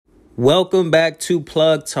Welcome back to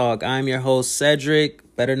Plug Talk. I'm your host,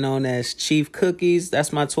 Cedric, better known as Chief Cookies.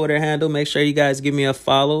 That's my Twitter handle. Make sure you guys give me a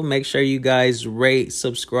follow. Make sure you guys rate,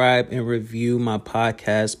 subscribe, and review my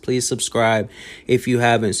podcast. Please subscribe if you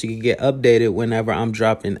haven't so you can get updated whenever I'm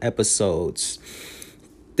dropping episodes.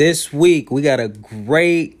 This week, we got a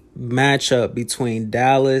great matchup between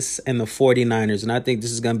Dallas and the 49ers, and I think this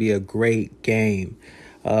is going to be a great game.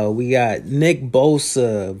 We got Nick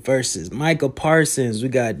Bosa versus Micah Parsons. We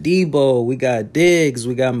got Debo. We got Diggs.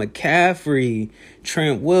 We got McCaffrey,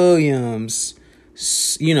 Trent Williams,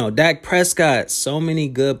 Dak Prescott. So many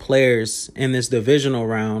good players in this divisional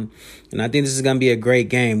round. And I think this is going to be a great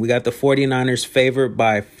game. We got the 49ers favored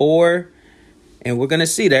by 4. And we're going to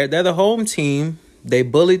see they're the home team. They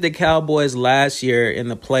bullied the Cowboys last year in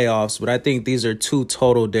the playoffs. But I think these are two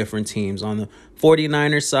total different teams. On the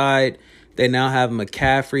 49ers side, they now have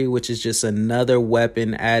McCaffrey, which is just another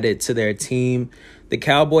weapon added to their team. The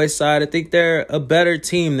Cowboys side, I think they're a better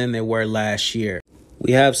team than they were last year.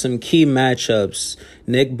 We have some key matchups.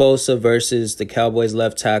 Nick Bosa versus the Cowboys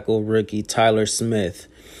left tackle rookie Tyler Smith.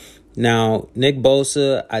 Now, Nick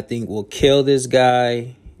Bosa, I think, will kill this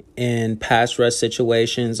guy in pass rush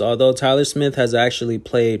situations, although Tyler Smith has actually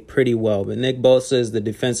played pretty well. But Nick Bosa is the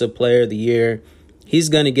defensive player of the year. He's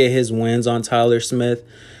going to get his wins on Tyler Smith.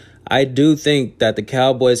 I do think that the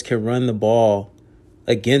Cowboys can run the ball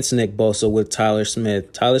against Nick Bosa with Tyler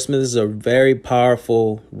Smith. Tyler Smith is a very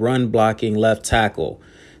powerful run-blocking left tackle.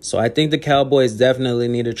 So I think the Cowboys definitely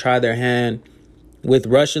need to try their hand with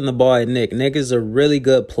rushing the ball at Nick. Nick is a really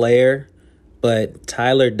good player, but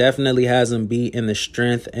Tyler definitely has him beat in the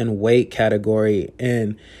strength and weight category.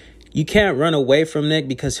 And you can't run away from Nick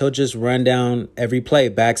because he'll just run down every play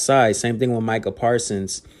backside. Same thing with Micah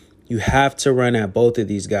Parsons. You have to run at both of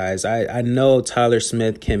these guys. I know Tyler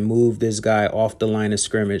Smith can move this guy off the line of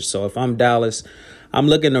scrimmage. So if I'm Dallas, I'm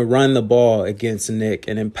looking to run the ball against Nick.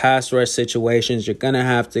 And in pass rush situations, you're going to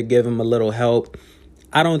have to give him a little help.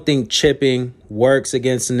 I don't think chipping works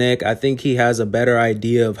against Nick. I think he has a better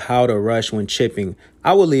idea of how to rush when chipping.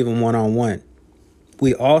 I will leave him one-on-one.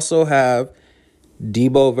 We also have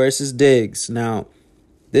Debo versus Diggs. Now,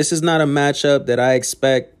 this is not a matchup that I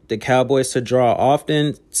expect the Cowboys to draw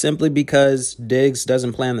often, simply because Diggs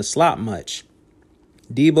doesn't play in the slot much.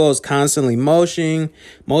 Debo's constantly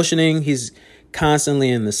motioning. He's constantly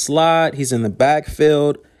in the slot. He's in the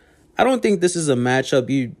backfield. I don't think this is a matchup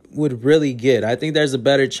you would really get. I think there's a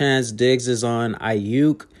better chance Diggs is on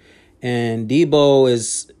Ayuk, and Debo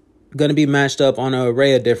is going to be matched up on an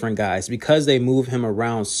array of different guys because they move him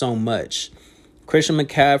around so much. Christian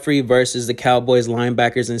McCaffrey versus the Cowboys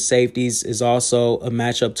linebackers and safeties is also a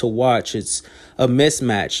matchup to watch. It's a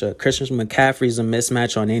mismatch. Christian McCaffrey is a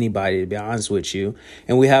mismatch on anybody, to be honest with you.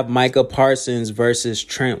 And we have Micah Parsons versus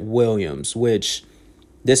Trent Williams, which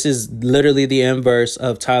this is literally the inverse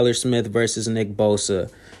of Tyler Smith versus Nick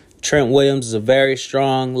Bosa. Trent Williams is a very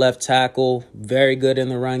strong left tackle, very good in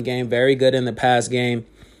the run game, very good in the pass game.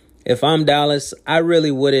 If I'm Dallas, I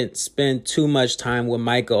really wouldn't spend too much time with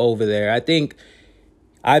Micah over there. I think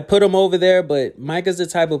I'd put him over there, but Micah's the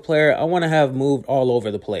type of player I want to have moved all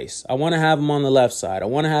over the place. I want to have him on the left side. I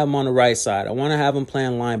want to have him on the right side. I want to have him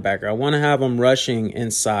playing linebacker. I want to have him rushing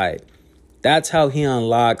inside. That's how he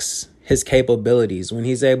unlocks his capabilities, when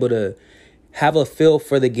he's able to have a feel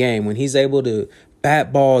for the game, when he's able to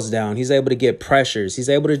bat balls down, he's able to get pressures, he's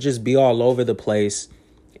able to just be all over the place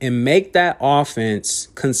and make that offense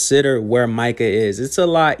consider where Micah is. It's a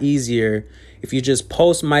lot easier if you just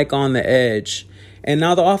post Micah on the edge. And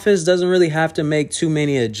now the offense doesn't really have to make too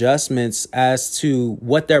many adjustments as to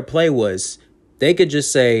what their play was. They could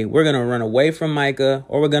just say, we're going to run away from Micah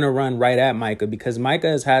or we're going to run right at Micah, because Micah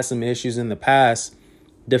has had some issues in the past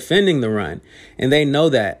defending the run, and they know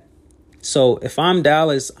that. So if I'm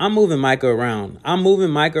Dallas, I'm moving Micah around. I'm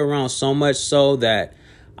moving Micah around so much so that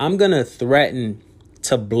I'm going to threaten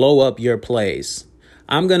to blow up your plays.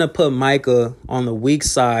 I'm going to put Micah on the weak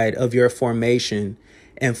side of your formation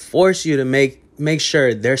and force you to make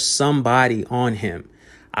sure there's somebody on him.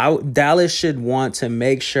 Dallas should want to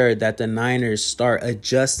make sure that the Niners start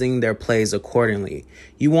adjusting their plays accordingly.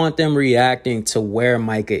 You want them reacting to where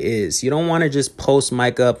Micah is. You don't want to just post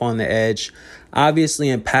Micah up on the edge. Obviously,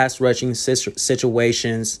 in pass rushing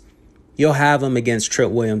situations, you'll have him against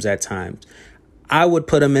Trent Williams at times. I would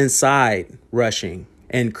put him inside rushing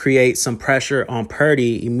and create some pressure on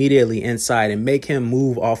Purdy immediately inside and make him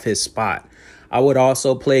move off his spot. I would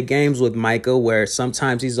also play games with Micah where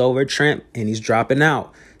sometimes he's over Trent and he's dropping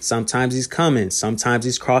out. Sometimes he's coming. Sometimes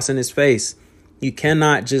he's crossing his face. You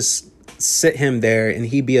cannot just sit him there and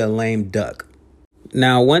he be a lame duck.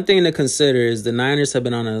 Now, one thing to consider is the Niners have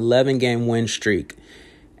been on an 11-game win streak.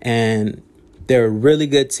 And they're a really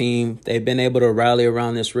good team. They've been able to rally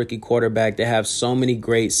around this rookie quarterback. They have so many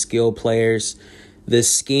great skill players.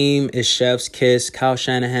 This scheme is chef's kiss. Kyle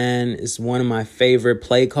Shanahan is one of my favorite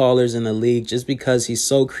play callers in the league just because he's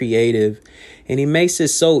so creative and he makes it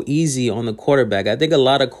so easy on the quarterback. I think a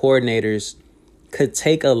lot of coordinators could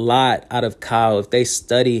take a lot out of Kyle if they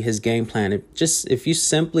study his game plan. If you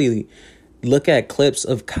simply look at clips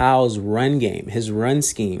of Kyle's run game, his run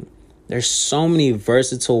scheme, there's so many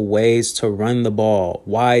versatile ways to run the ball.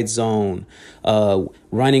 Wide zone,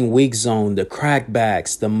 running weak zone, the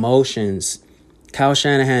crackbacks, the motions. Kyle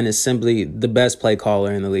Shanahan is simply the best play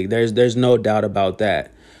caller in the league. There's no doubt about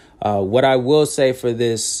that. What I will say for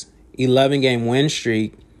this 11-game win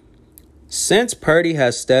streak, since Purdy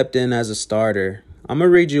has stepped in as a starter, I'm going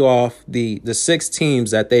to read you off the 6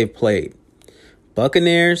 teams that they've played.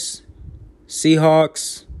 Buccaneers,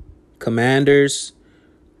 Seahawks, Commanders,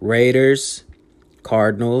 Raiders,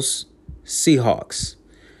 Cardinals, Seahawks.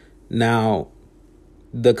 Now,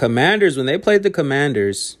 the Commanders, when they played the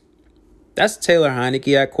Commanders, that's Taylor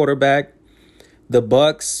Heineke at quarterback. The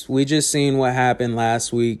Bucs, we just seen what happened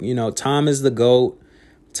last week. You know, Tom is the GOAT.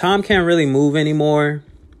 Tom can't really move anymore.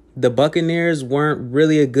 The Buccaneers weren't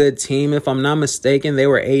really a good team. If I'm not mistaken, they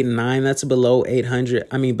were 8-9. That's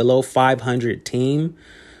below 500 team.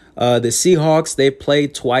 The Seahawks, they've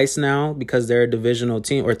played twice now because they're a divisional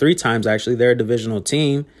team, or 3 times actually. They're a divisional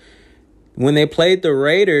team. When they played the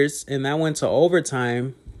Raiders and that went to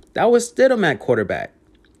overtime, that was Stidham at quarterback.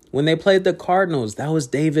 When they played the Cardinals, that was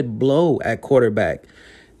David Blow at quarterback.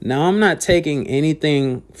 Now, I'm not taking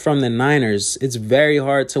anything from the Niners. It's very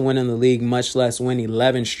hard to win in the league, much less win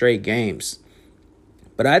 11 straight games.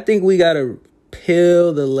 But I think we got to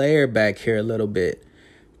peel the layer back here a little bit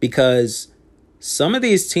because some of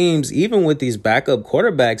these teams, even with these backup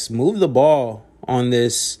quarterbacks, move the ball on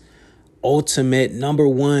this ultimate number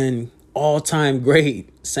 1 all-time great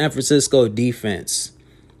San Francisco defense.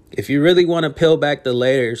 If you really want to peel back the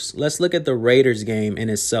layers, let's look at the Raiders game in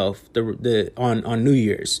itself on New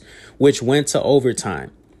Year's, which went to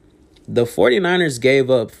overtime. The 49ers gave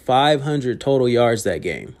up 500 total yards that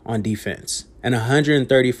game on defense and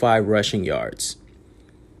 135 rushing yards.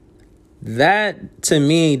 That, to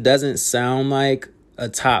me, doesn't sound like a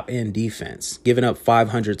top-end defense, giving up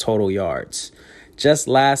 500 total yards. Just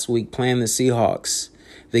last week, playing the Seahawks,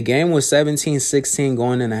 the game was 17-16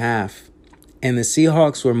 going in a half. And the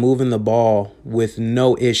Seahawks were moving the ball with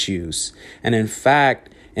no issues. And in fact,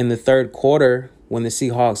 in the third quarter, when the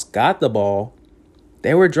Seahawks got the ball,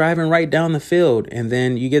 they were driving right down the field. And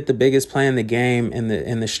then you get the biggest play in the game in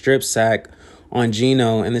the strip sack on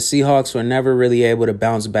Geno. And the Seahawks were never really able to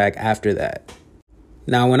bounce back after that.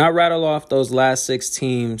 Now, when I rattle off those last 6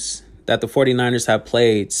 teams that the 49ers have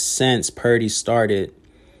played since Purdy started,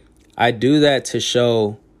 I do that to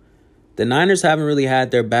show the Niners haven't really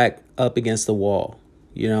had their back up against the wall.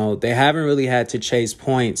 You know, they haven't really had to chase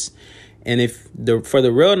points. And for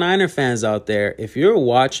the real Niner fans out there, if you're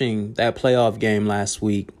watching that playoff game last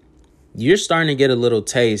week, you're starting to get a little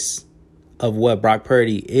taste of what Brock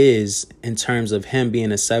Purdy is in terms of him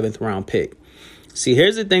being a 7th round pick. See,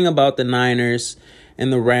 here's the thing about the Niners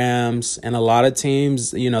and the Rams and a lot of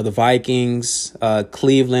teams, you know, the Vikings,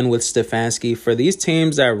 Cleveland with Stefanski. For these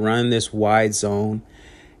teams that run this wide zone,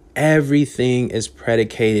 everything is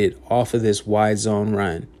predicated off of this wide zone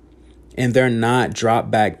run. And they're not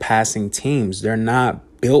drop back passing teams. They're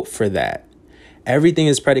not built for that. Everything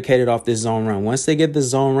is predicated off this zone run. Once they get the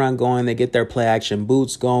zone run going, they get their play action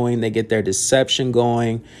boots going, they get their deception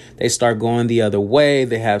going, they start going the other way,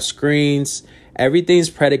 they have screens. Everything's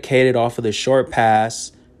predicated off of the short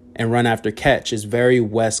pass and run after catch. It's very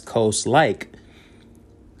West Coast like.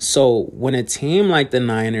 So when a team like the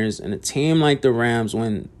Niners and a team like the Rams,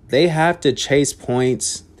 when they have to chase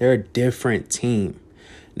points, they're a different team.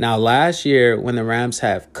 Now, last year, when the Rams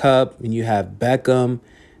have Kupp and you have Beckham,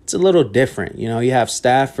 it's a little different. You know, you have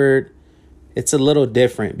Stafford. It's a little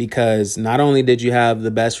different because not only did you have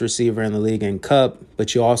the best receiver in the league in Kupp,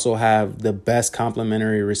 but you also have the best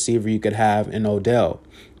complementary receiver you could have in Odell.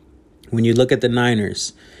 When you look at the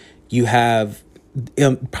Niners, you have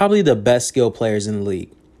probably the best skill players in the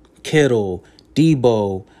league. Kittle,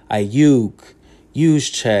 Debo, Ayuk,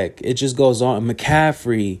 Juszczyk, it just goes on.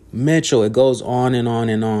 McCaffrey, Mitchell, it goes on and on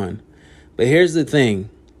and on. But here's the thing.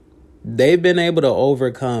 They've been able to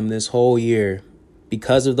overcome this whole year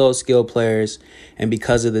because of those skill players and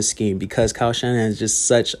because of the scheme, because Kyle Shanahan is just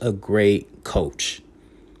such a great coach.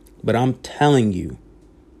 But I'm telling you,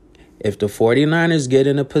 if the 49ers get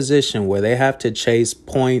in a position where they have to chase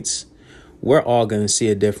points, we're all going to see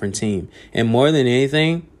a different team. And more than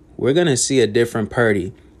anything, we're going to see a different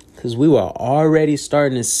Purdy. because we were already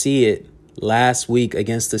starting to see it last week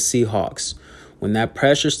against the Seahawks. When that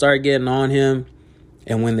pressure started getting on him,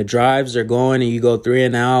 and when the drives are going and you go 3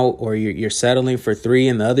 and out, or you're settling for 3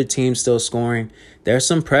 and the other team's still scoring, there's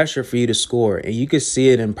some pressure for you to score. And you could see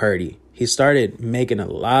it in Purdy. He started making a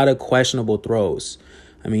lot of questionable throws.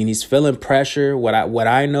 I mean, he's feeling pressure. What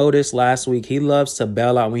I noticed last week, he loves to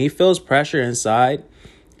bail out. When he feels pressure inside,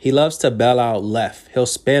 he loves to bail out left. He'll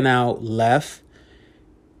spin out left.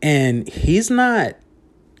 And he's not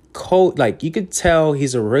cold. Like, you could tell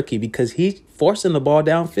he's a rookie because he's forcing the ball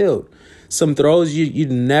downfield. Some throws you're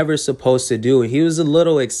never supposed to do. And he was a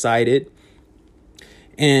little excited.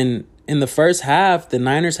 And in the first half, the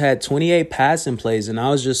Niners had 28 passing plays. And I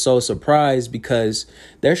was just so surprised because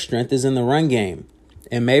their strength is in the run game.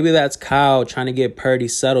 And maybe that's Kyle trying to get Purdy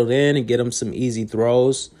settled in and get him some easy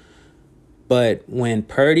throws. But when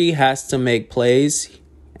Purdy has to make plays,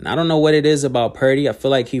 and I don't know what it is about Purdy. I feel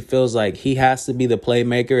like he feels like he has to be the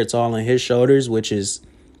playmaker. It's all on his shoulders, which is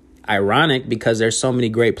ironic because there's so many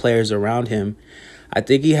great players around him. I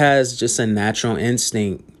think he has just a natural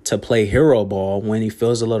instinct to play hero ball when he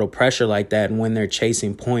feels a little pressure like that and when they're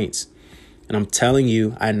chasing points. And I'm telling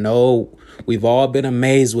you, I know we've all been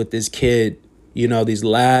amazed with this kid, you know, these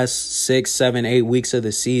last 6, 7, 8 weeks of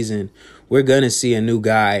the season. We're going to see a new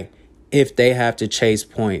guy if they have to chase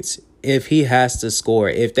points, if he has to score,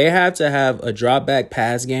 if they have to have a drop back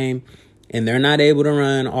pass game and they're not able to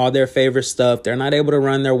run all their favorite stuff, they're not able to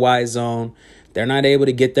run their wide zone, they're not able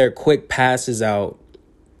to get their quick passes out,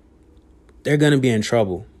 they're going to be in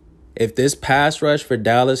trouble. If this pass rush for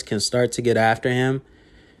Dallas can start to get after him,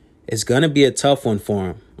 it's going to be a tough one for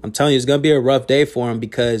him. I'm telling you, it's going to be a rough day for him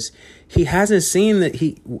because he hasn't seen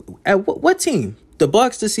that at what team? The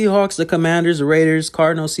Bucs, the Seahawks, the Commanders, the Raiders,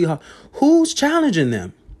 Cardinals, Seahawks. Who's challenging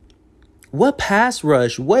them? What pass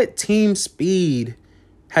rush, what team speed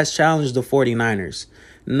has challenged the 49ers?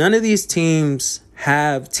 None of these teams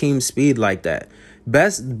have team speed like that.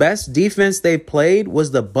 Best defense they've played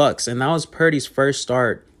was the Bucs, and that was Purdy's first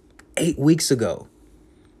start 8 weeks ago.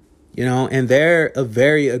 You know, and they're a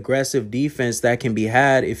very aggressive defense that can be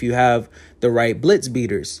had if you have the right blitz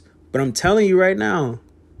beaters. But I'm telling you right now,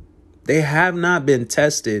 they have not been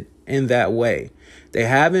tested in that way. They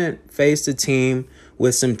haven't faced a team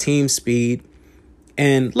with some team speed.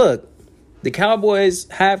 And look, the Cowboys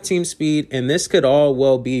have team speed, and this could all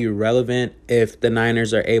well be relevant if the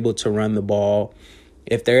Niners are able to run the ball,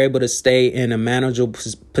 if they're able to stay in a manageable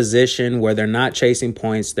position where they're not chasing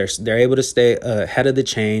points, they're able to stay ahead of the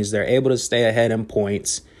chains, they're able to stay ahead in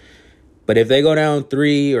points. But if they go down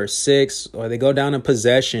 3 or 6 or they go down in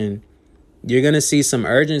possession, you're going to see some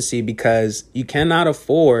urgency because you cannot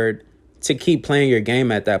afford to keep playing your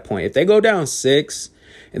game at that point. If they go down 6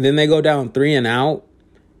 and then they go down 3 and out,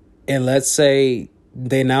 and let's say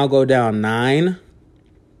they now go down 9,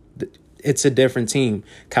 it's a different team.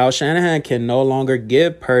 Kyle Shanahan can no longer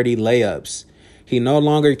give Purdy layups. He no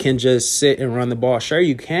longer can just sit and run the ball. Sure,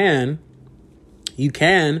 you can.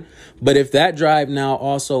 But if that drive now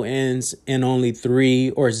also ends in only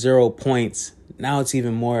 3 or 0 points, now it's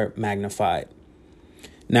even more magnified.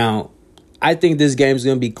 Now, I think this game's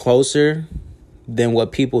going to be closer than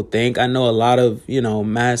what people think. I know a lot of,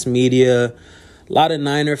 mass media, a lot of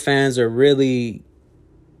Niner fans are really,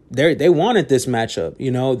 they wanted this matchup.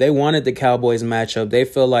 They wanted the Cowboys matchup. They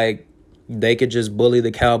feel like they could just bully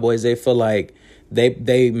the Cowboys. They feel like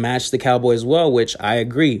they match the Cowboys well, which I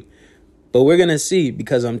agree. But we're going to see,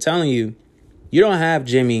 because I'm telling you, you don't have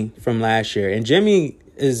Jimmy from last year. And Jimmy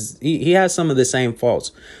he has some of the same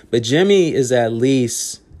faults. But Jimmy is at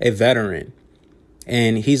least a veteran.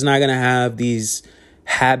 And he's not going to have these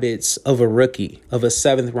habits of a rookie, of a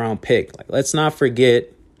 7th round pick. Like, let's not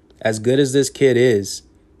forget, as good as this kid is,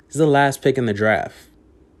 he's the last pick in the draft.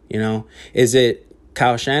 Is it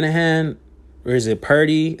Kyle Shanahan or is it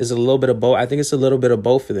Purdy? Is it a little bit of both? I think it's a little bit of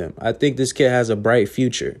both of them. I think this kid has a bright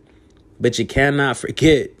future. But you cannot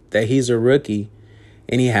forget that he's a rookie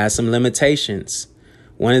and he has some limitations.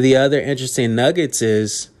 One of the other interesting nuggets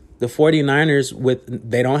is the 49ers,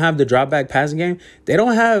 they don't have the drop back passing game. They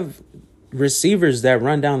don't have receivers that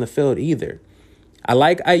run down the field either. I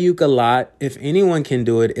like Ayuk a lot. If anyone can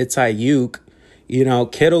do it, it's Ayuk.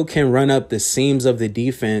 Kittle can run up the seams of the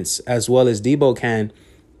defense as well as Debo can.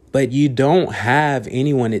 But you don't have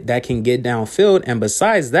anyone that can get downfield. And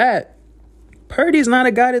besides that, Purdy's not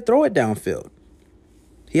a guy to throw it downfield.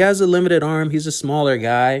 He has a limited arm. He's a smaller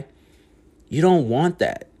guy. You don't want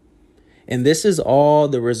that. And this is all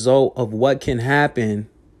the result of what can happen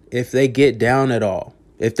if they get down at all.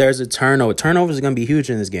 If there's a turnover. Turnovers are going to be huge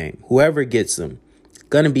in this game. Whoever gets them, it's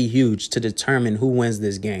going to be huge to determine who wins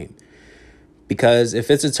this game. Because if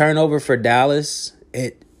it's a turnover for Dallas,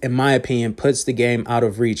 it, in my opinion, puts the game out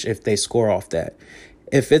of reach if they score off that.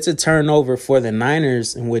 If it's a turnover for the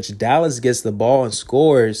Niners in which Dallas gets the ball and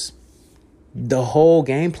scores, the whole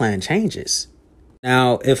game plan changes.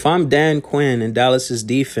 Now, if I'm Dan Quinn and Dallas's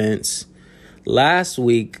defense, last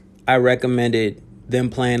week I recommended them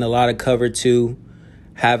playing a lot of cover 2,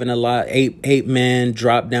 having a lot eight men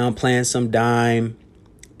drop down, playing some dime,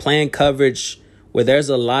 playing coverage where there's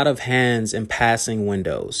a lot of hands and passing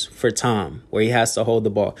windows for Tom, where he has to hold the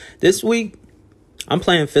ball. This week, I'm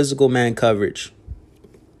playing physical man coverage,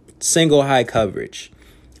 single high coverage.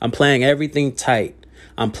 I'm playing everything tight.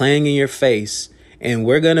 I'm playing in your face, and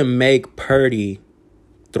we're going to make Purdy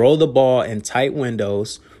throw the ball in tight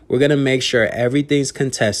windows. We're going to make sure everything's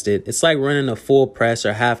contested. It's like running a full press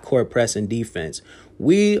or half court press in defense.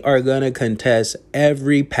 We are going to contest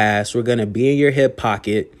every pass. We're going to be in your hip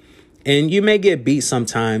pocket. And you may get beat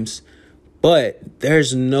sometimes, but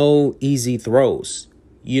there's no easy throws.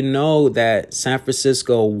 You know that San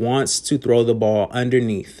Francisco wants to throw the ball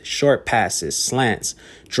underneath, short passes, slants,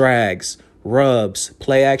 drags, rubs,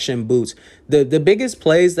 play action boots. The biggest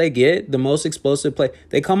plays they get, the most explosive play,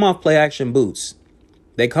 they come off play action boots.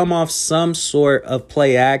 They come off some sort of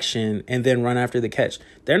play action and then run after the catch.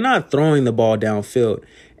 They're not throwing the ball downfield.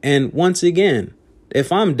 And once again, if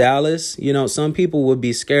I'm Dallas, some people would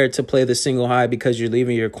be scared to play the single high because you're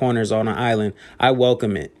leaving your corners on an island. I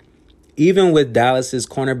welcome it. Even with Dallas's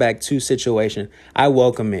cornerback 2 situation, I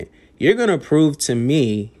welcome it. You're going to prove to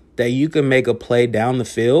me that you can make a play down the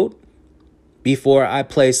field before I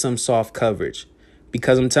play some soft coverage.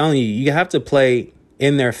 Because I'm telling you, you have to play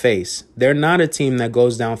in their face. They're not a team that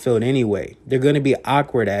goes downfield anyway. They're going to be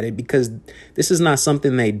awkward at it because this is not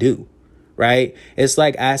something they do. Right? It's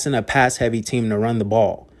like asking a pass-heavy team to run the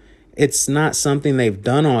ball. It's not something they've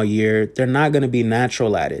done all year. They're not going to be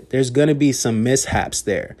natural at it. There's going to be some mishaps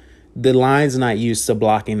there. The line's not used to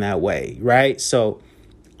blocking that way, right? So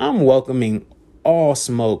I'm welcoming all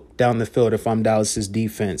smoke down the field if I'm Dallas's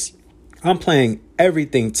defense. I'm playing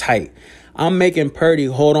everything tight. I'm making Purdy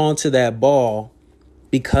hold on to that ball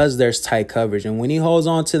because there's tight coverage. And when he holds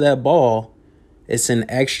on to that ball, it's an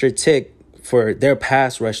extra tick for their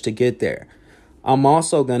pass rush to get there. I'm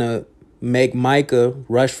also going to make Micah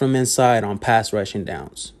rush from inside on pass rushing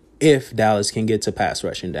downs if Dallas can get to pass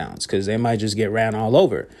rushing downs, because they might just get ran all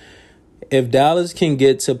over. If Dallas can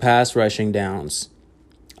get to pass rushing downs,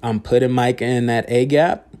 I'm putting Micah in that A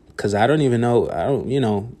gap because I don't even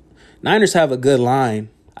know. Niners have a good line.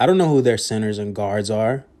 I don't know who their centers and guards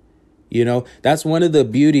are. That's one of the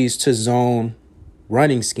beauties to zone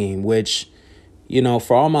running scheme, which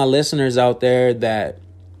for all my listeners out there that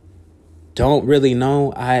don't really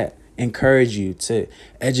know, I encourage you to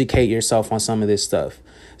educate yourself on some of this stuff.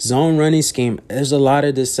 Zone running scheme, there's a lot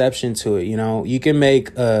of deception to it. You can make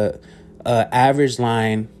a average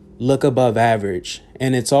line look above average.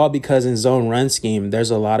 And it's all because in zone run scheme,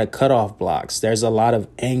 there's a lot of cutoff blocks. There's a lot of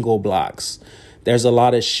angle blocks. There's a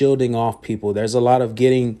lot of shielding off people. There's a lot of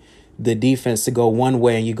getting the defense to go one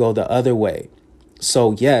way and you go the other way.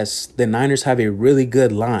 So, yes, the Niners have a really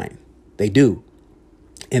good line. They do.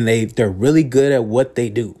 And they're really good at what they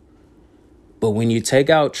do. But when you take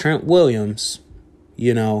out Trent Williams,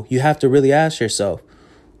 you have to really ask yourself,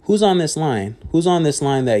 who's on this line? Who's on this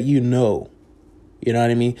line that you know? You know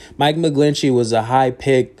what I mean? Mike McGlinchey was a high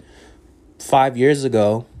pick 5 years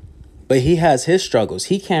ago, but he has his struggles.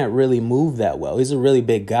 He can't really move that well. He's a really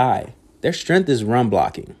big guy. Their strength is run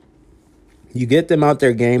blocking. You get them out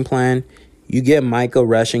their game plan. You get Micah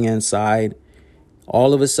rushing inside.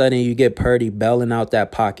 All of a sudden, you get Purdy belling out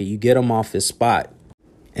that pocket. You get him off his spot.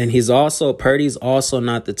 And Purdy's also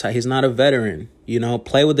not the type. He's not a veteran.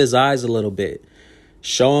 Play with his eyes a little bit.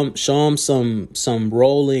 Show him some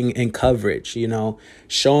rolling and coverage.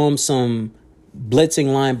 Show him some blitzing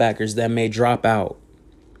linebackers that may drop out.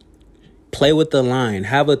 Play with the line.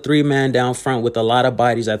 Have a 3-man down front with a lot of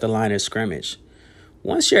bodies at the line of scrimmage.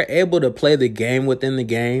 Once you're able to play the game within the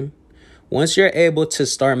game, once you're able to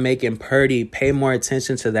start making Purdy pay more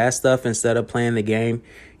attention to that stuff instead of playing the game,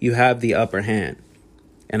 you have the upper hand.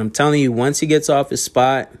 And I'm telling you, once he gets off his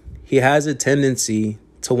spot, he has a tendency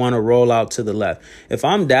to want to roll out to the left. If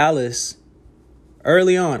I'm Dallas,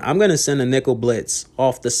 early on, I'm going to send a nickel blitz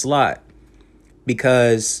off the slot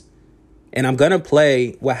and I'm going to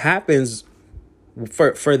play what happens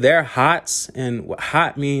for their hots, and what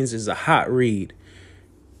hot means is a hot read.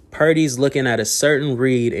 Purdy's looking at a certain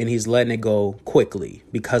read and he's letting it go quickly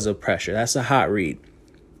because of pressure. That's a hot read.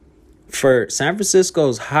 For San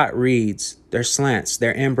Francisco's hot reads, their slants,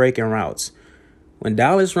 their in-breaking routes. When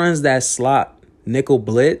Dallas runs that slot nickel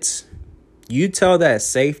blitz, you tell that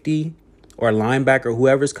safety or linebacker,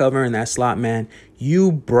 whoever's covering that slot man,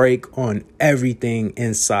 you break on everything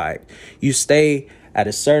inside. You stay at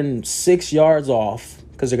a certain 6 yards off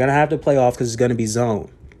because they're going to have to play off because it's going to be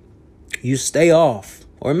zone. You stay off,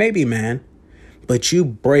 or maybe man, but you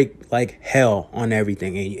break like hell on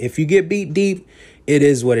everything. And if you get beat deep, it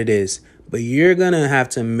is what it is. But you're going to have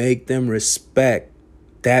to make them respect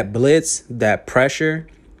that blitz, that pressure,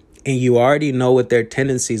 and you already know what their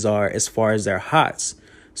tendencies are as far as their hots.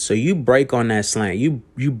 So you break on that slant.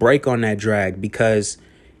 You break on that drag, because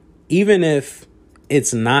even if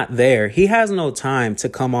it's not there, he has no time to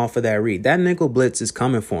come off of that read. That nickel blitz is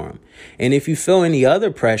coming for him. And if you feel any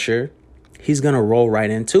other pressure, he's going to roll right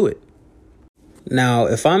into it. Now,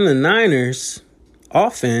 if I'm the Niners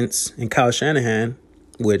offense and Kyle Shanahan,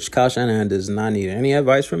 which Kyle Shanahan does not need any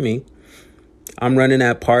advice from me, I'm running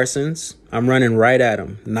at Parsons. I'm running right at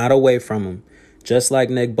him, not away from him, just like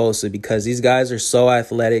Nick Bosa, because these guys are so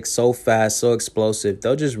athletic, so fast, so explosive.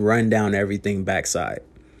 They'll just run down everything backside.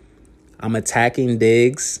 I'm attacking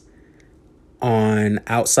Diggs on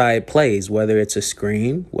outside plays, whether it's a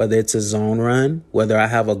screen, whether it's a zone run, whether I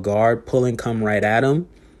have a guard pull and come right at him,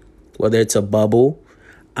 whether it's a bubble.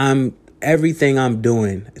 Everything I'm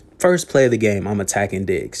doing, first play of the game, I'm attacking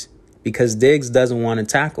Diggs, because Diggs doesn't want to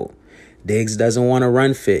tackle. Diggs doesn't want to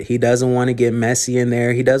run fit. He doesn't want to get messy in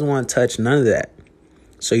there. He doesn't want to touch none of that.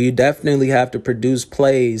 So you definitely have to produce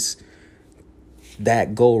plays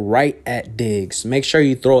that go right at Diggs. Make sure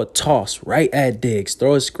you throw a toss right at Diggs.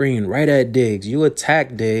 Throw a screen right at Diggs. You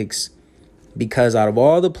attack Diggs, because out of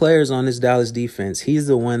all the players on this Dallas defense, he's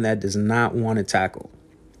the one that does not want to tackle.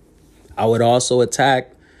 I would also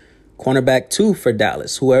attack cornerback 2 for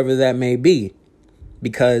Dallas, whoever that may be,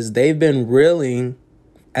 because they've been reeling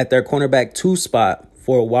at their cornerback 2 spot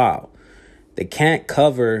for a while. They can't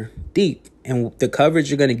cover deep. And the coverage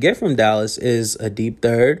you're going to get from Dallas is a deep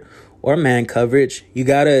third or man coverage. You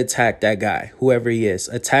got to attack that guy, whoever he is.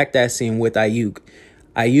 Attack that seam with Ayuk.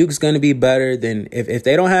 Ayuk's going to be better than, if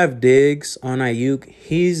they don't have Diggs on Ayuk,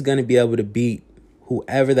 he's going to be able to beat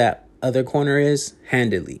whoever that other corner is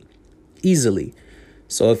handily, easily.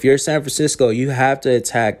 So if you're San Francisco, you have to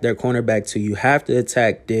attack their cornerback 2. You have to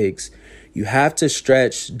attack Diggs. You have to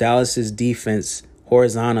stretch Dallas's defense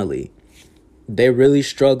horizontally. They really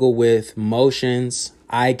struggle with motions,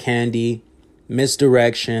 eye candy,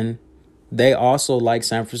 misdirection. They also, like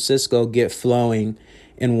San Francisco, get flowing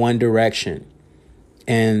in one direction.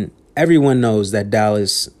 And everyone knows that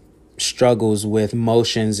Dallas struggles with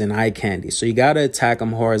motions and eye candy. So you got to attack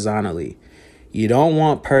them horizontally. You don't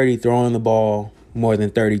want Purdy throwing the ball more than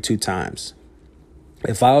 32 times.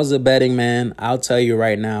 If I was a betting man, I'll tell you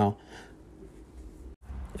right now,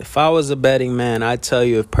 I'd tell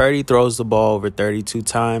you if Purdy throws the ball over 32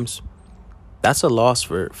 times, that's a loss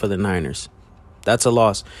for the Niners. That's a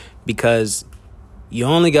loss, because you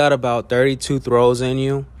only got about 32 throws in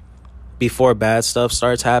you before bad stuff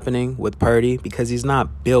starts happening with Purdy, because he's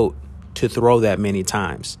not built to throw that many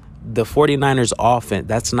times. The 49ers offense,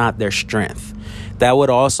 that's not their strength. That would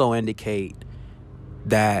also indicate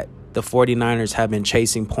that the 49ers have been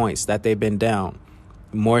chasing points, that they've been down.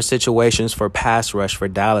 More situations for pass rush for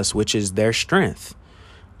Dallas, which is their strength.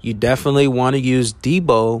 You definitely want to use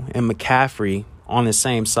Debo and McCaffrey on the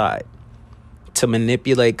same side to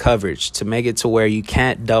manipulate coverage, to make it to where you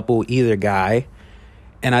can't double either guy.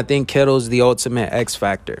 And I think Kittle's the ultimate X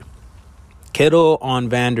factor. Kittle on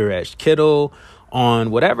Van Der Esch, Kittle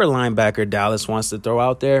on whatever linebacker Dallas wants to throw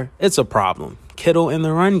out there, it's a problem. Kittle in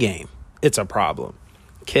the run game, it's a problem.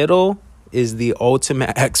 Kittle is the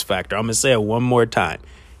ultimate X factor. I'm going to say it one more time.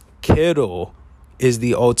 Kittle is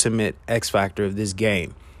the ultimate X factor of this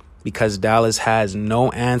game, because Dallas has no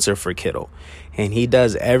answer for Kittle. And he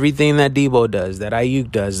does everything that Debo does, that Ayuk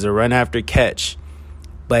does, the run after catch.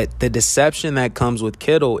 But the deception that comes with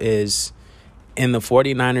Kittle is, in the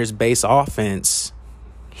 49ers base offense,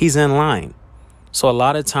 he's in line. So a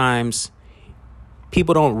lot of times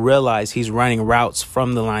people don't realize he's running routes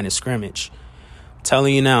from the line of scrimmage. I'm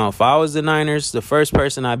telling you now, if I was the Niners, the first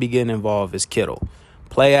person I'd be getting involved is Kittle.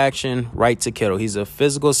 Play action, right to Kittle. He's a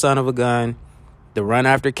physical son of a gun. The run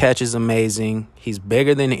after catch is amazing. He's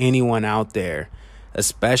bigger than anyone out there,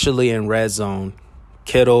 especially in red zone.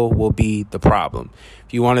 Kittle will be the problem.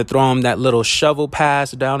 If you want to throw him that little shovel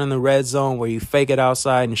pass down in the red zone where you fake it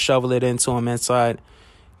outside and shovel it into him inside,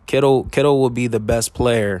 Kittle will be the best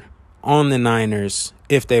player on the Niners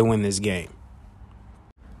if they win this game.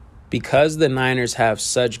 Because the Niners have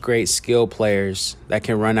such great skill players that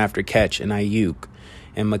can run after catch, and Ayuk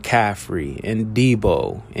and McCaffrey and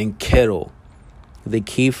Debo and Kittle, the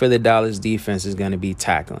key for the Dallas defense is going to be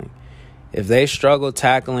tackling. If they struggle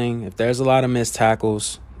tackling, if there's a lot of missed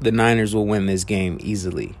tackles, the Niners will win this game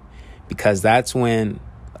easily, because that's when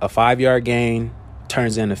a 5-yard gain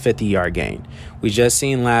turns into a 50-yard gain. We just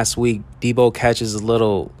seen last week, Debo catches a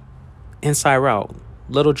little inside route,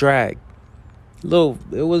 little drag.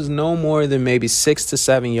 It was no more than maybe 6 to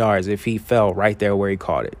 7 yards if he fell right there where he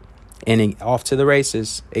caught it. And off to the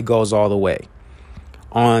races, it goes all the way.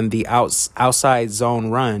 On the outside zone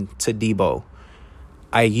run to Debo,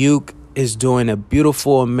 Ayuk is doing a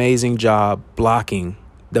beautiful, amazing job blocking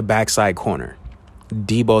the backside corner.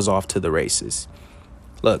 Debo's off to the races.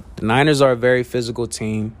 Look, the Niners are a very physical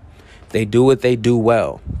team. They do what they do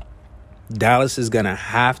well. Dallas is going to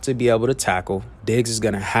have to be able to tackle. Diggs is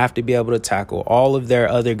going to have to be able to tackle. All of their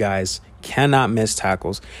other guys cannot miss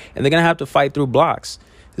tackles. And they're going to have to fight through blocks.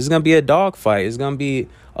 This is going to be a dog fight. It's going to be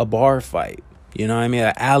a bar fight. You know what I mean?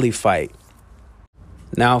 An alley fight.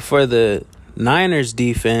 Now, for the Niners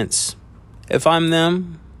defense, if I'm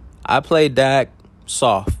them, I play Dak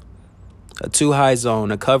soft. A 2-high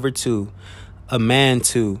zone, a cover 2, a man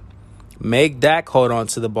 2. Make Dak hold on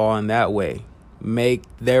to the ball in that way. Make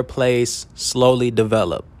their plays slowly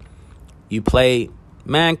develop. You play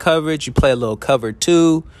man coverage, you play a little cover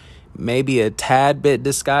 2, maybe a tad bit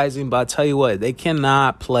disguising, but I'll tell you what, they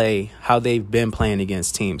cannot play how they've been playing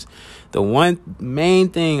against teams. The one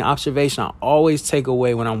main observation I always take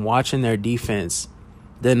away when I'm watching their defense,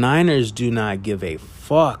 the Niners do not give a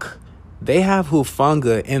fuck. They have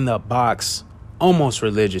Hufanga in the box almost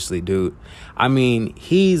religiously, dude. I mean,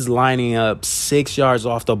 he's lining up 6 yards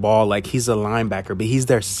off the ball like he's a linebacker, but he's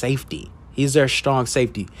their safety. He's their strong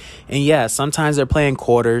safety. And yeah, sometimes they're playing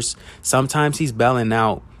quarters. Sometimes he's bailing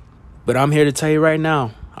out. But I'm here to tell you right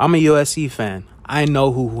now, I'm a USC fan. I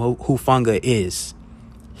know who Hufanga is.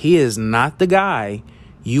 He is not the guy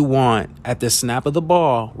you want at the snap of the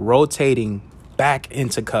ball rotating back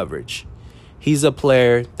into coverage. He's a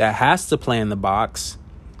player that has to play in the box,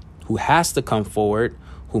 who has to come forward,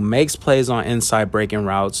 who makes plays on inside breaking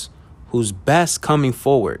routes, who's best coming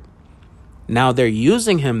forward. Now, they're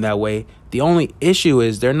using him that way. The only issue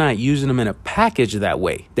is they're not using him in a package that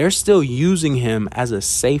way. They're still using him as a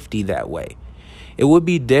safety that way. It would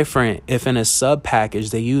be different if in a sub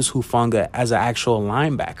package they use Hufanga as an actual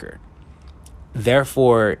linebacker.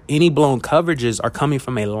 Therefore, any blown coverages are coming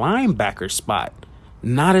from a linebacker spot,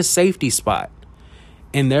 not a safety spot.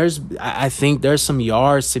 And I think there's some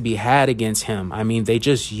yards to be had against him. I mean, they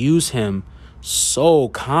just use him so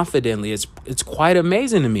confidently. It's quite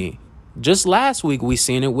amazing to me. Just last week, we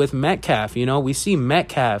seen it with Metcalf. You know, we see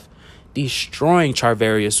Metcalf destroying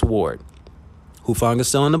Charvarius Ward. Hufanga's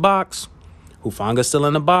still in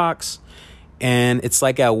the box. And it's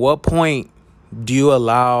like, at what point do you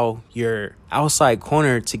allow your outside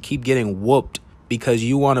corner to keep getting whooped because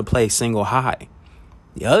you want to play single high?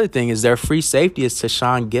 The other thing is their free safety is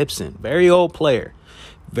Tashawn Gibson. Very old player.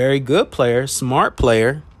 Very good player. Smart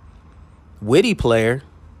player. Witty player.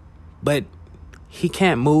 But he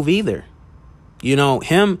can't move either. You know,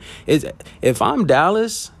 if I'm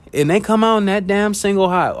Dallas and they come out in that damn single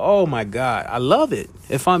high, oh my God, I love it.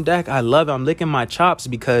 If I'm Dak, I love it. I'm licking my chops,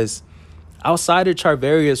 because outside of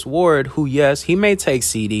Charvarius Ward, who, yes, he may take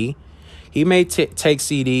CD. He may take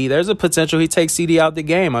CD. There's a potential he takes CD out the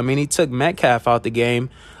game. I mean, he took Metcalf out the game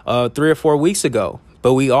 3 or 4 weeks ago.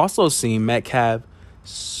 But we also seen Metcalf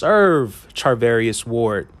serve Charvarius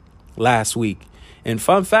Ward last week. And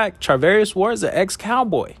fun fact, Charvarius Ward is an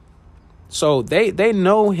ex-Cowboy. So they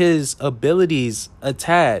know his abilities a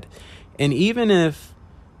tad. And even if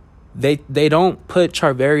they don't put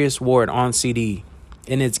Charvarius Ward on CD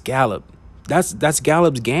and it's Gallup, that's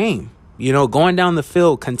Gallup's game. You know, going down the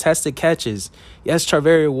field, contested catches. Yes,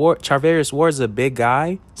 Charvarius Ward is a big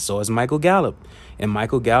guy. So is Michael Gallup. And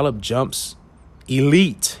Michael Gallup jumps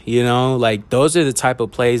elite. You know, like, those are the type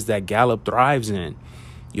of plays that Gallup thrives in.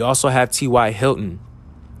 You also have T.Y. Hilton,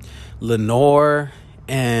 Lenore,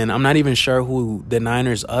 and I'm not even sure who the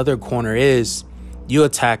Niners' other corner is. You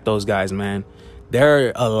attack those guys, man. There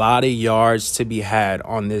are a lot of yards to be had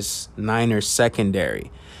on this Niners secondary.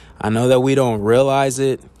 I know that we don't realize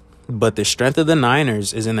it, but the strength of the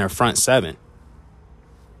Niners is in their front seven.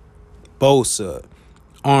 Bosa,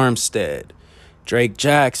 Armstead, Drake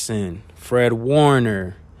Jackson, Fred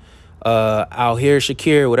Warner, Alhir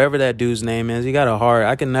Shakir, whatever that dude's name is. He got a hard...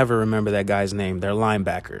 I can never remember that guy's name. Their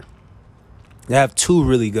linebacker. They have 2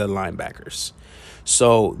 really good linebackers.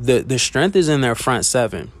 So the strength is in their front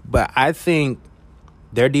seven. But I think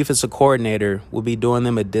their defensive coordinator will be doing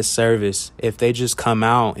them a disservice if they just come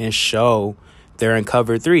out and show they're in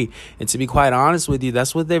cover 3. And to be quite honest with you,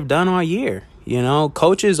 that's what they've done all year. You know,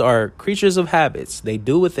 coaches are creatures of habits. They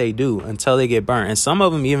do what they do until they get burnt. And some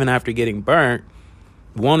of them, even after getting burnt,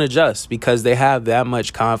 won't adjust because they have that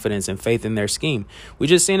much confidence and faith in their scheme. We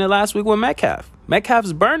just seen it last week with Metcalf.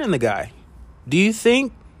 Metcalf's burning the guy. Do you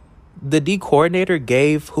think the D coordinator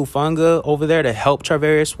gave Hufanga over there to help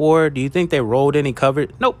Charvarius Ward? Do you think they rolled any cover?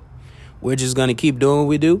 Nope. We're just going to keep doing what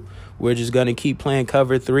we do. We're just going to keep playing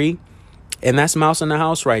cover 3. And that's mouse in the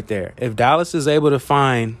house right there. If Dallas is able to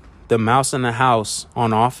find the mouse in the house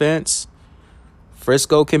on offense,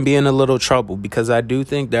 Frisco can be in a little trouble because I do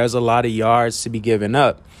think there's a lot of yards to be given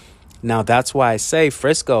up. Now, that's why I say,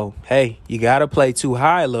 Frisco, hey, you got to play too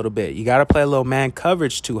high a little bit. You got to play a little man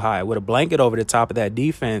coverage too high with a blanket over the top of that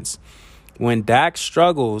defense. When Dak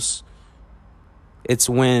struggles, it's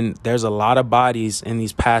when there's a lot of bodies in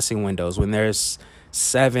these passing windows, when there's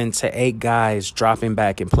 7 to 8 guys dropping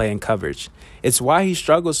back and playing coverage. It's why he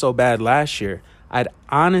struggled so bad last year. I'd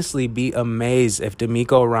honestly be amazed if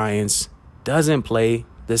DeMeco Ryans doesn't play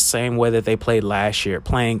the same way that they played last year,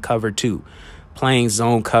 playing cover 2. Playing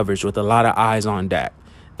zone coverage with a lot of eyes on Dak.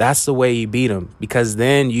 That's the way you beat him, because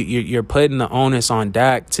then you're putting the onus on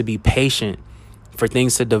Dak to be patient for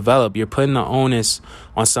things to develop. You're putting the onus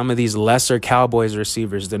on some of these lesser Cowboys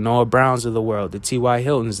receivers, the Noah Browns of the world, the T.Y.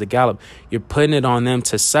 Hiltons, the Gallup. You're putting it on them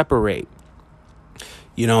to separate.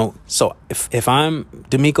 So if I'm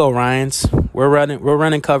DeMeco Ryans, we're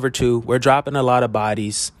running cover 2. We're dropping a lot of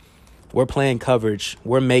bodies. We're playing coverage.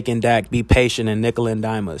 We're making Dak be patient and nickel and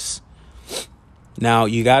dime us. Now,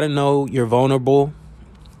 you got to know you're vulnerable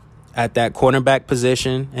at that cornerback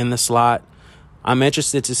position in the slot. I'm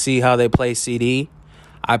interested to see how they play CD.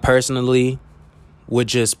 I personally would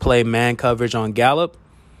just play man coverage on Gallup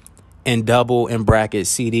and double and bracket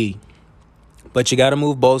CD. But you got to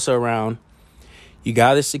move Bosa around. You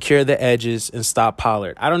got to secure the edges and stop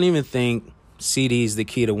Pollard. I don't even think CD is the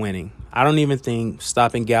key to winning. I don't even think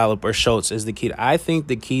stopping Gallup or Schultz is the key. I think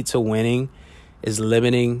the key to winning is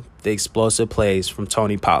limiting the explosive plays from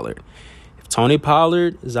Tony Pollard. If Tony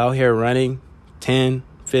Pollard is out here running 10,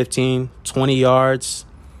 15, 20 yards,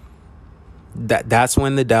 that's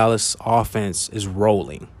when the Dallas offense is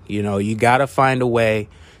rolling. You got to find a way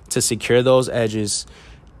to secure those edges.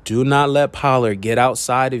 Do not let Pollard get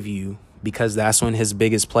outside of you, because that's when his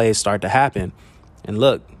biggest plays start to happen. And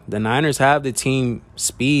look, the Niners have the team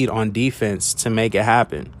speed on defense to make it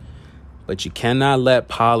happen. But you cannot let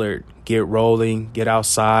Pollard get rolling, get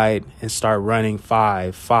outside, and start running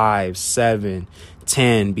 5, 7,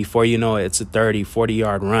 10. Before you know it, it's a 30,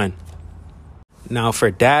 40-yard run. Now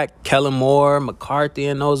for Dak, Kellen Moore, McCarthy,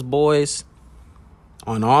 and those boys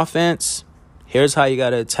on offense, here's how you got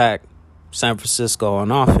to attack San Francisco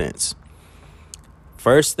on offense.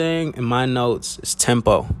 First thing in my notes is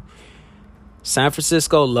tempo. San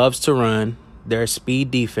Francisco loves to run. They're a speed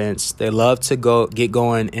defense. They love to get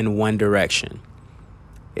going in one direction.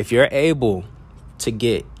 If you're able to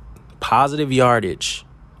get positive yardage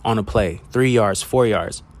on a play, 3 yards, 4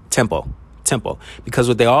 yards, tempo. Because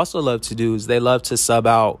what they also love to do is they love to sub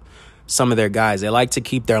out some of their guys. They like to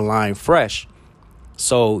keep their line fresh.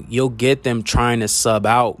 So you'll get them trying to sub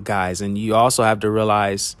out guys. And you also have to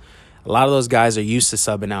realize a lot of those guys are used to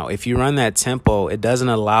subbing out. If you run that tempo, it doesn't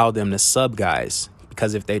allow them to sub guys.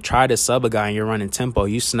 Because if they try to sub a guy and you're running tempo,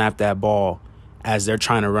 you snap that ball as they're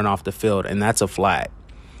trying to run off the field, and that's a flag.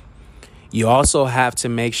 You also have to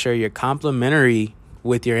make sure you're complementary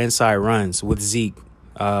with your inside runs, with Zeke,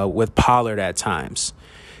 with Pollard at times.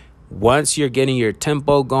 Once you're getting your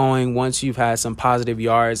tempo going, once you've had some positive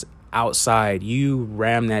yards outside, you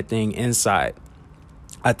ram that thing inside.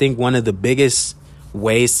 I think one of the biggest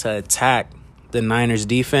ways to attack the Niners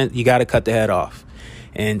defense, you got to cut the head off.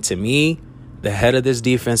 And to me, the head of this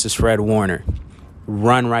defense is Fred Warner.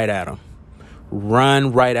 Run right at him.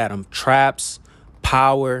 Run right at him. Traps,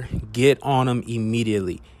 power, get on him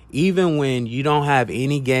immediately. Even when you don't have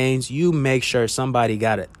any gains, you make sure somebody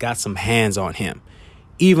got some hands on him.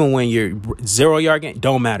 Even when you're 0-yard gain,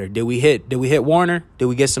 don't matter. Did we hit Warner? Did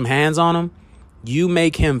we get some hands on him? You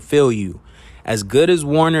make him feel you. As good as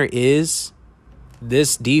Warner is,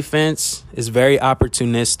 this defense is very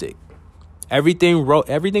opportunistic.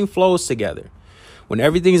 Everything flows together. When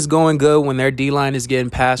everything is going good, when their D-line is getting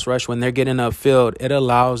pass rush, when they're getting upfield, it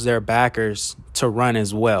allows their backers to run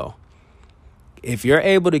as well. If you're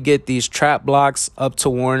able to get these trap blocks up to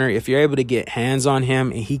Warner, if you're able to get hands on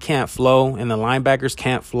him and he can't flow and the linebackers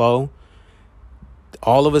can't flow,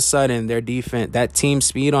 all of a sudden their defense, that team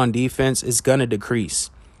speed on defense is going to decrease.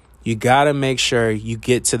 You got to make sure you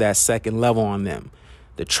get to that second level on them.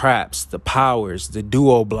 The traps, the powers, the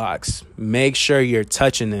duo blocks. Make sure you're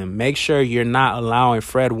touching them. Make sure you're not allowing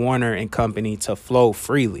Fred Warner and company to flow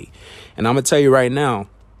freely. And I'm going to tell you right now,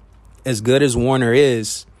 as good as Warner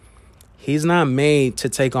is, He's not made to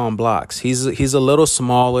take on blocks. He's a little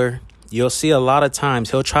smaller. You'll see a lot of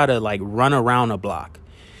times he'll try to like run around a block.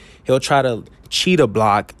 He'll try to cheat a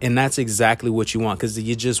block, and that's exactly what you want because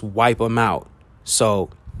you just wipe him out.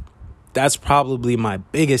 So that's probably my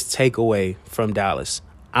biggest takeaway from Dallas.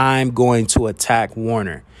 I'm going to attack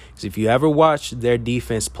Warner. Because if you ever watch their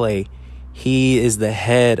defense play, he is the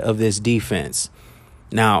head of this defense.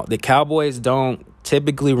 Now, the Cowboys don't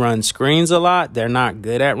typically run screens a lot. They're not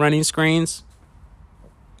good at running screens.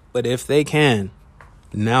 But if they can,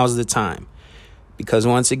 now's the time. Because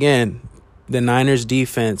once again, the Niners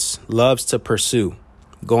defense loves to pursue,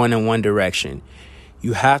 going in one direction.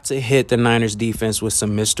 You have to hit the Niners defense with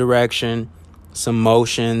some misdirection, some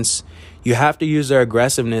motions. You have to use their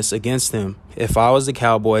aggressiveness against them. If I was the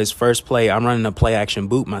Cowboys, first play, I'm running a play action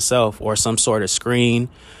boot myself or some sort of screen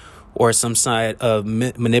or some side of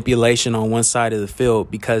manipulation on one side of the field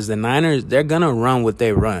because the Niners, they're going to run what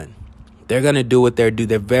they run. They're going to do what they do.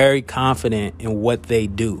 They're very confident in what they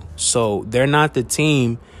do. So they're not the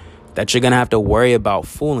team that you're going to have to worry about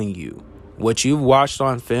fooling you. What you've watched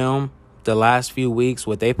on film the last few weeks,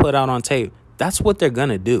 what they put out on tape, that's what they're going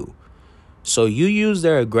to do. So you use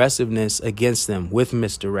their aggressiveness against them with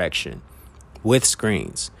misdirection, with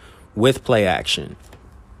screens, with play action.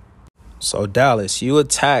 So Dallas, you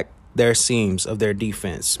attack their seams of their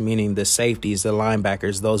defense, meaning the safeties, the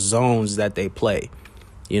linebackers, those zones that they play.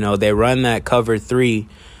 You know, they run that cover 3,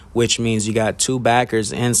 which means you got 2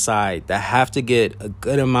 backers inside that have to get a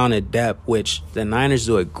good amount of depth, which the Niners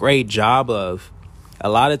do a great job of. A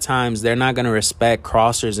lot of times they're not going to respect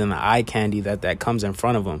crossers and the eye candy that comes in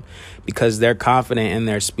front of them because they're confident in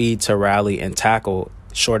their speed to rally and tackle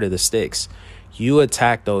short of the sticks. You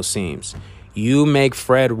attack those seams. You make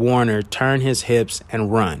Fred Warner turn his hips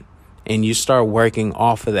and run, and you start working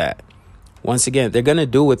off of that. Once again, they're going to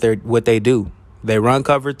do what they do. They run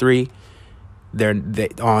cover 3. They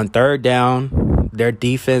on third down. Their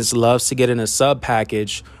defense loves to get in a sub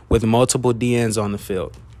package with multiple DNs on the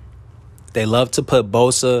field. They love to put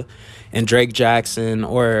Bosa and Drake Jackson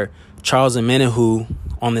or Charles Omenihu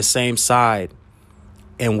on the same side.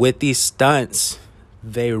 And with these stunts,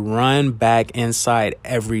 they run back inside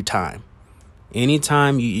every time.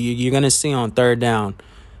 Anytime you're going to see on third down,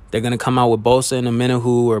 they're going to come out with Bosa and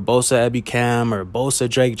Omenihu or Bosa Ebukam or Bosa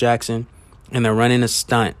Drake Jackson, and they're running a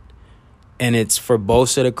stunt. And it's for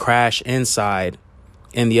Bosa to crash inside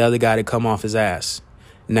and the other guy to come off his ass.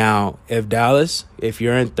 Now, if Dallas, if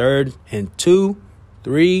you're in 3rd and 2,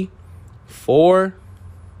 3, 4,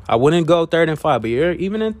 I wouldn't go 3rd and 5, but you're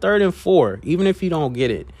even in 3rd and 4, even if you don't get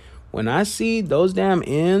it. When I see those damn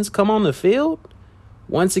ends come on the field,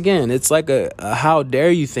 once again, it's like a how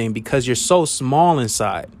dare you thing because you're so small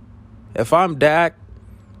inside. If I'm Dak,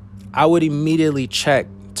 I would immediately check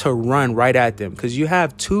to run right at them because you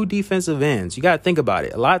have 2 defensive ends. You got to think about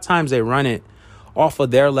it. A lot of times they run it off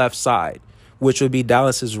of their left side, which would be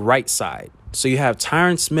Dallas's right side. So you have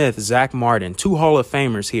Tyron Smith, Zach Martin, 2 Hall of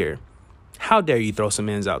Famers here. How dare you throw some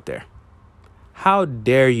ends out there? How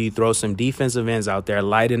dare you throw some defensive ends out there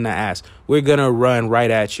light in the ass? We're going to run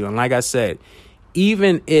right at you. And like I said,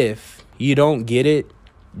 even if you don't get it,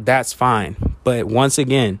 that's fine. But once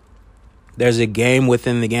again, there's a game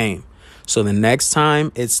within the game. So the next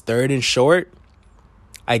time it's 3rd and short,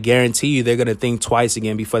 I guarantee you they're going to think twice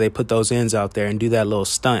again before they put those ends out there and do that little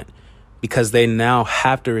stunt. Because they now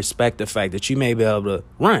have to respect the fact that you may be able to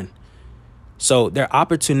run. So they're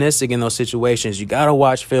opportunistic in those situations. You got to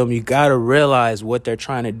watch film. You got to realize what they're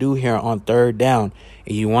trying to do here on 3rd down.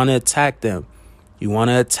 And you want to attack them. You want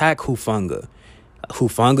to attack Hufanga.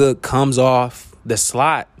 Hufanga comes off the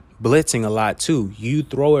slot blitzing a lot too. You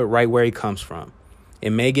throw it right where he comes from.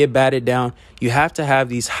 It may get batted down. You have to have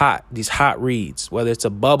these hot reads, whether it's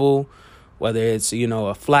a bubble, whether it's,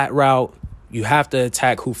 a flat route. You have to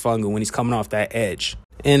attack Hufanga when he's coming off that edge.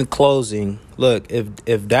 In closing, look,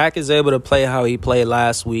 if Dak is able to play how he played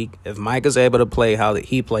last week, if Mike is able to play how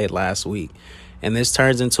he played last week, and this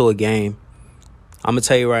turns into a game, I'm going to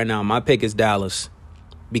tell you right now, my pick is Dallas.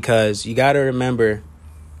 Because you got to remember,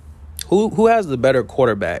 who has the better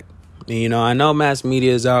quarterback? I know mass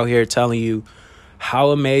media is out here telling you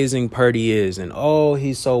how amazing Purdy is. And,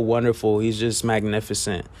 he's so wonderful. He's just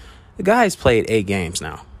magnificent. The guy's played 8 games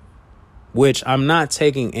now, which I'm not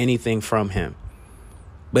taking anything from him.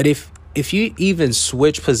 But if you even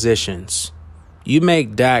switch positions, you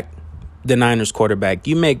make Dak the Niners quarterback,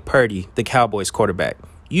 you make Purdy the Cowboys quarterback,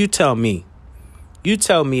 you tell me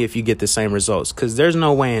if you get the same results, because there's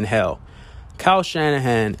no way in hell. Kyle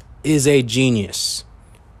Shanahan is a genius.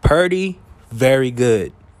 Purdy, very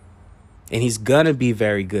good. And he's going to be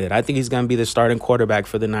very good. I think he's going to be the starting quarterback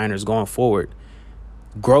for the Niners going forward.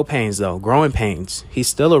 Growing pains. He's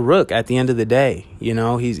still a rook at the end of the day. You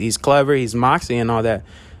know, he's clever, he's moxie and all that.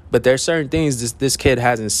 But there's certain things this kid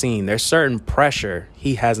hasn't seen. There's certain pressure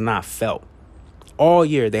he has not felt. All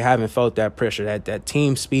year, they haven't felt that pressure, that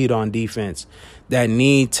team speed on defense, that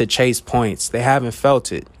need to chase points. They haven't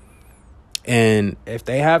felt it. And if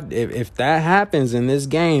that happens in this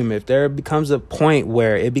game, if there becomes a point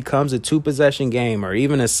where it becomes a 2-possession game or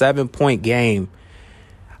even a 7-point game,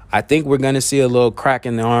 I think we're going to see a little crack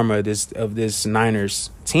in the armor of this Niners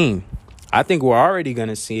team. I think we're already going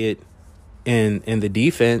to see it in the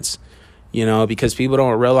defense, you know, because people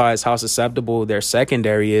don't realize how susceptible their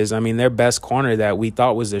secondary is. I mean, their best corner that we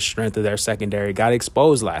thought was the strength of their secondary got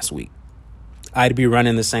exposed last week. I'd be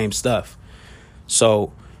running the same stuff.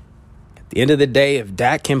 So at the end of the day, if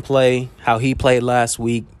Dak can play how he played last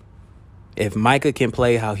week, if Micah can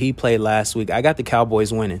play how he played last week, I got the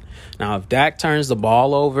Cowboys winning. Now, if Dak turns the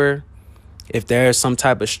ball over, if there's some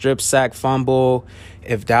type of strip sack fumble,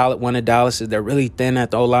 if one of Dallas is they're really thin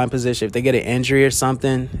at the O-line position, if they get an injury or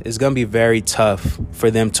something, it's going to be very tough for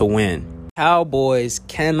them to win. Cowboys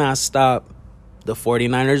cannot stop the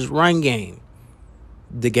 49ers run game.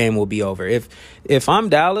 The game will be over. If I'm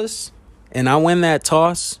Dallas and I win that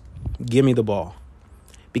toss, give me the ball.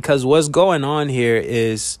 Because what's going on here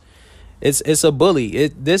is it's a bully.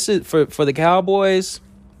 This is for the Cowboys.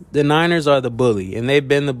 The Niners are the bully, and they've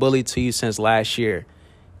been the bully to you since last year.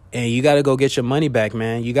 And you got to go get your money back,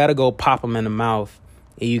 man. You got to go pop them in the mouth,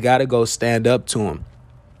 and you got to go stand up to them.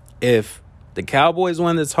 If the Cowboys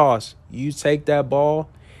win the toss, you take that ball,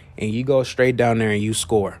 and you go straight down there and you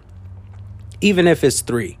score. Even if it's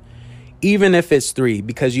 3. Even if it's 3,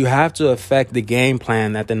 because you have to affect the game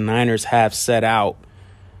plan that the Niners have set out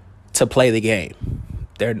to play the game.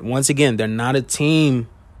 They're not a team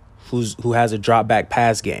who has a drop back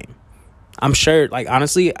pass game. I'm sure,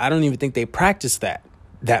 honestly, I don't even think they practice that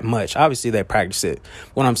much. Obviously, they practice it.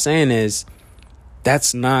 What I'm saying is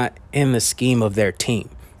that's not in the scheme of their team.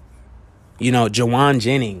 You know, Jawan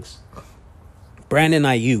Jennings, Brandon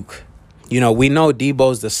Ayuk. You know, we know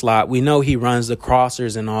Debo's the slot. We know he runs the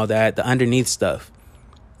crossers and all that, the underneath stuff.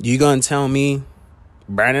 You going to tell me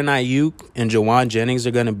Brandon Ayuk and Jawan Jennings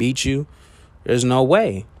are going to beat you? There's no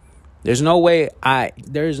way. There's no way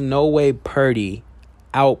Purdy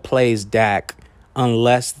outplays Dak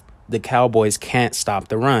unless the Cowboys can't stop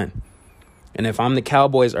the run. And if I'm the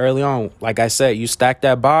Cowboys early on, like I said, you stack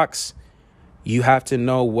that box, you have to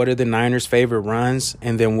know what are the Niners' favorite runs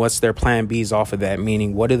and then what's their plan Bs off of that,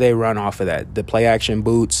 meaning what do they run off of that? The play-action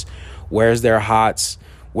boots, where's their hots,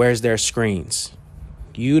 where's their screens?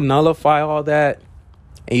 You nullify all that,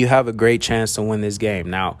 and you have a great chance to win this game.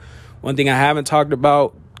 Now, one thing I haven't talked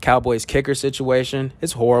about, Cowboys kicker situation,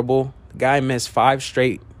 it's horrible. The guy missed 5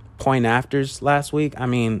 straight point afters last week. I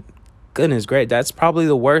mean, goodness great. That's probably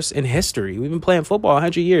the worst in history. We've been playing football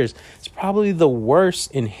 100 years. It's probably the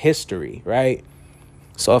worst in history, right?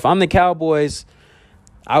 So if I'm the Cowboys,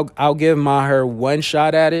 I'll give Maher one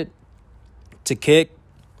shot at it to kick.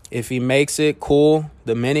 If he makes it, cool.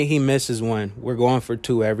 The minute he misses one, we're going for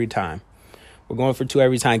 2 every time. We're going for 2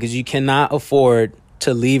 every time because you cannot afford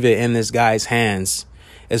to leave it in this guy's hands.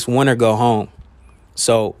 It's win or go home.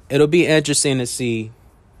 So it'll be interesting to see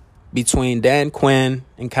between Dan Quinn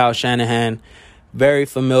and Kyle Shanahan, very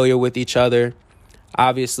familiar with each other.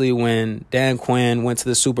 Obviously, when Dan Quinn went to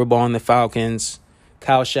the Super Bowl in the Falcons,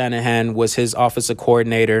 Kyle Shanahan was his offensive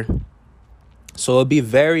coordinator. So it'll be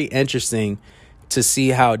very interesting to see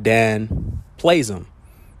how Dan plays him.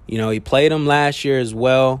 You know, he played him last year as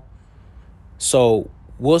well. So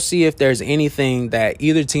we'll see if there's anything that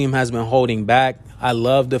either team has been holding back. I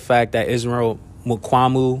love the fact that Israel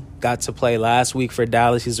Mukuamu got to play last week for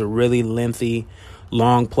Dallas. He's a really lengthy,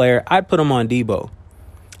 long player. I'd put him on Debo.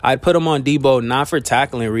 I'd put him on Debo not for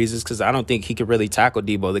tackling reasons because I don't think he could really tackle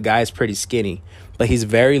Debo. The guy is pretty skinny. But he's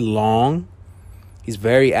very long. He's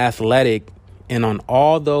very athletic. And on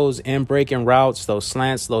all those in-breaking routes, those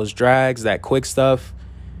slants, those drags, that quick stuff,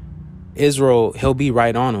 Israel, he'll be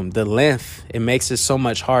right on him. The length, it makes it so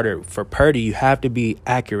much harder. For Purdy, you have to be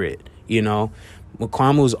accurate, you know.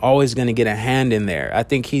 Mukuamu's always going to get a hand in there. I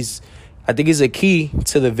think he's a key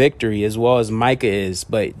to the victory as well as Micah is,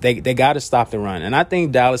 but they got to stop the run. And I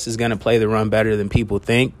think Dallas is going to play the run better than people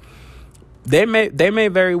think. They may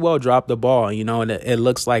very well drop the ball, you know, and it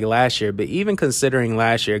looks like last year. But even considering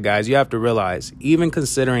last year, guys, you have to realize, even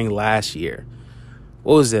considering last year,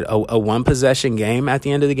 what was it, a one-possession game at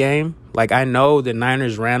the end of the game? Like, I know the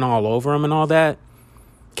Niners ran all over them and all that.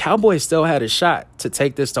 Cowboys still had a shot to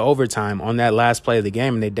take this to overtime on that last play of the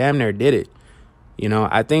game, and they damn near did it. You know,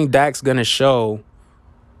 I think Dak's going to show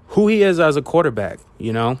who he is as a quarterback,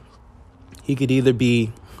 you know. He could either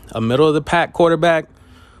be a middle-of-the-pack quarterback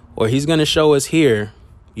or he's going to show us here,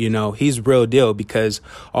 he's real deal, because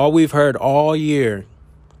all we've heard all year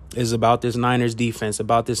is about this Niners defense,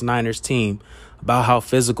 about this Niners team, about how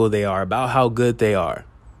physical they are, about how good they are.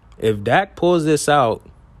 If Dak pulls this out,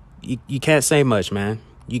 you can't say much, man.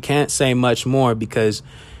 You can't say much more, because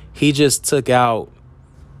he just took out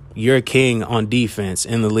your king on defense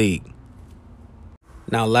in the league.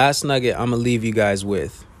 Now, last nugget I'm going to leave you guys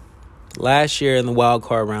with. Last year in the wild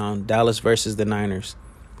card round, Dallas versus the Niners.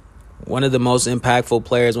 One of the most impactful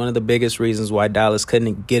players, one of the biggest reasons why Dallas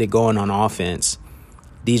couldn't get it going on offense,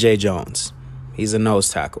 DJ Jones. He's a nose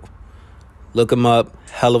tackle. Look him up.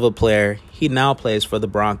 Hell of a player. He now plays for the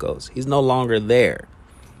Broncos. He's no longer there.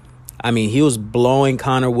 I mean, he was blowing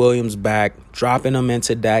Connor Williams back, dropping him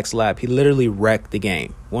into Dak's lap. He literally wrecked the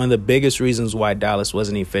game. One of the biggest reasons why Dallas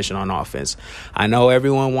wasn't efficient on offense. I know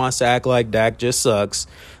everyone wants to act like Dak just sucks.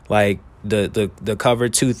 Like the cover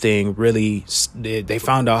 2 thing really, they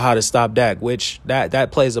found out how to stop Dak, which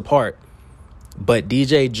that plays a part. But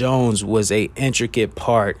DJ Jones was a intricate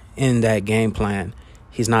part in that game plan.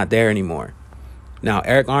 He's not there anymore. Now,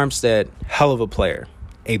 Eric Armstead, hell of a player.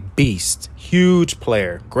 A beast, huge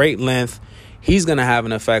player, great length. He's going to have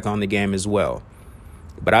an effect on the game as well.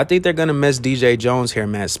 But I think they're going to miss DJ Jones here,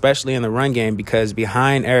 man, especially in the run game, because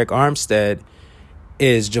behind Eric Armstead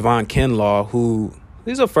is Javon Kinlaw, who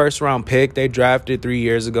is a first-round pick. They drafted 3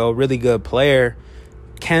 years ago. Really good player.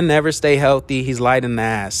 Can never stay healthy. He's light in the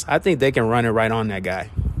ass. I think they can run it right on that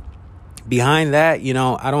guy. Behind that,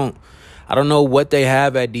 I don't know what they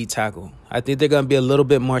have at D tackle. I think they're going to be a little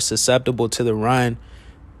bit more susceptible to the run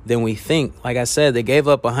than we think. Like I said, they gave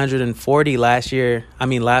up 140 last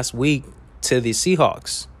week to the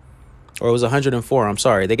Seahawks. Or it was 104, I'm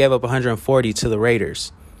sorry. They gave up 140 to the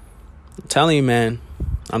Raiders. I'm telling you, man.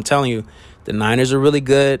 The Niners are really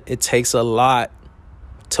good. It takes a lot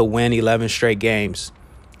to win 11 straight games.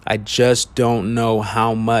 I just don't know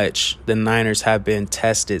how much the Niners have been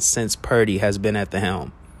tested since Purdy has been at the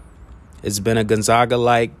helm. It's been a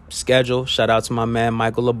Gonzaga-like schedule. Shout out to my man,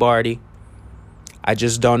 Michael Lombardi. I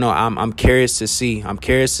just don't know. I'm curious to see. I'm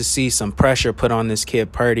curious to see some pressure put on this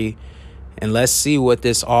kid Purdy, and let's see what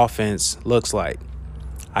this offense looks like.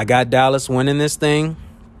 I got Dallas winning this thing.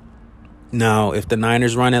 Now, if the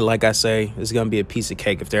Niners run it, like I say, it's going to be a piece of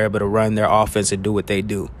cake if they're able to run their offense and do what they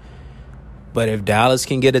do. But if Dallas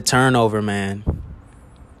can get a turnover, man,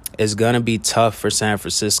 it's going to be tough for San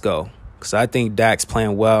Francisco, because I think Dak's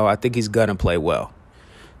playing well. I think he's going to play well.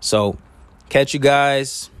 So, catch you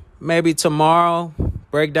guys maybe tomorrow.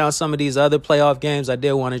 Break down some of these other playoff games. I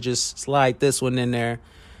did want to just slide this one in there,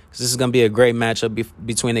 because this is going to be a great matchup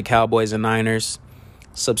between the Cowboys and Niners.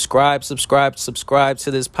 Subscribe to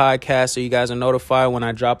this podcast so you guys are notified when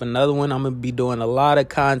I drop another one. I'm going to be doing a lot of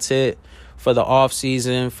content for the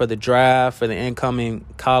offseason, for the draft, for the incoming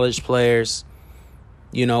college players,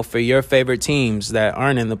 for your favorite teams that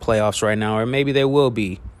aren't in the playoffs right now, or maybe they will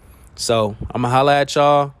be. So I'm going to holla at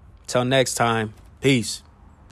y'all. Till next time. Peace.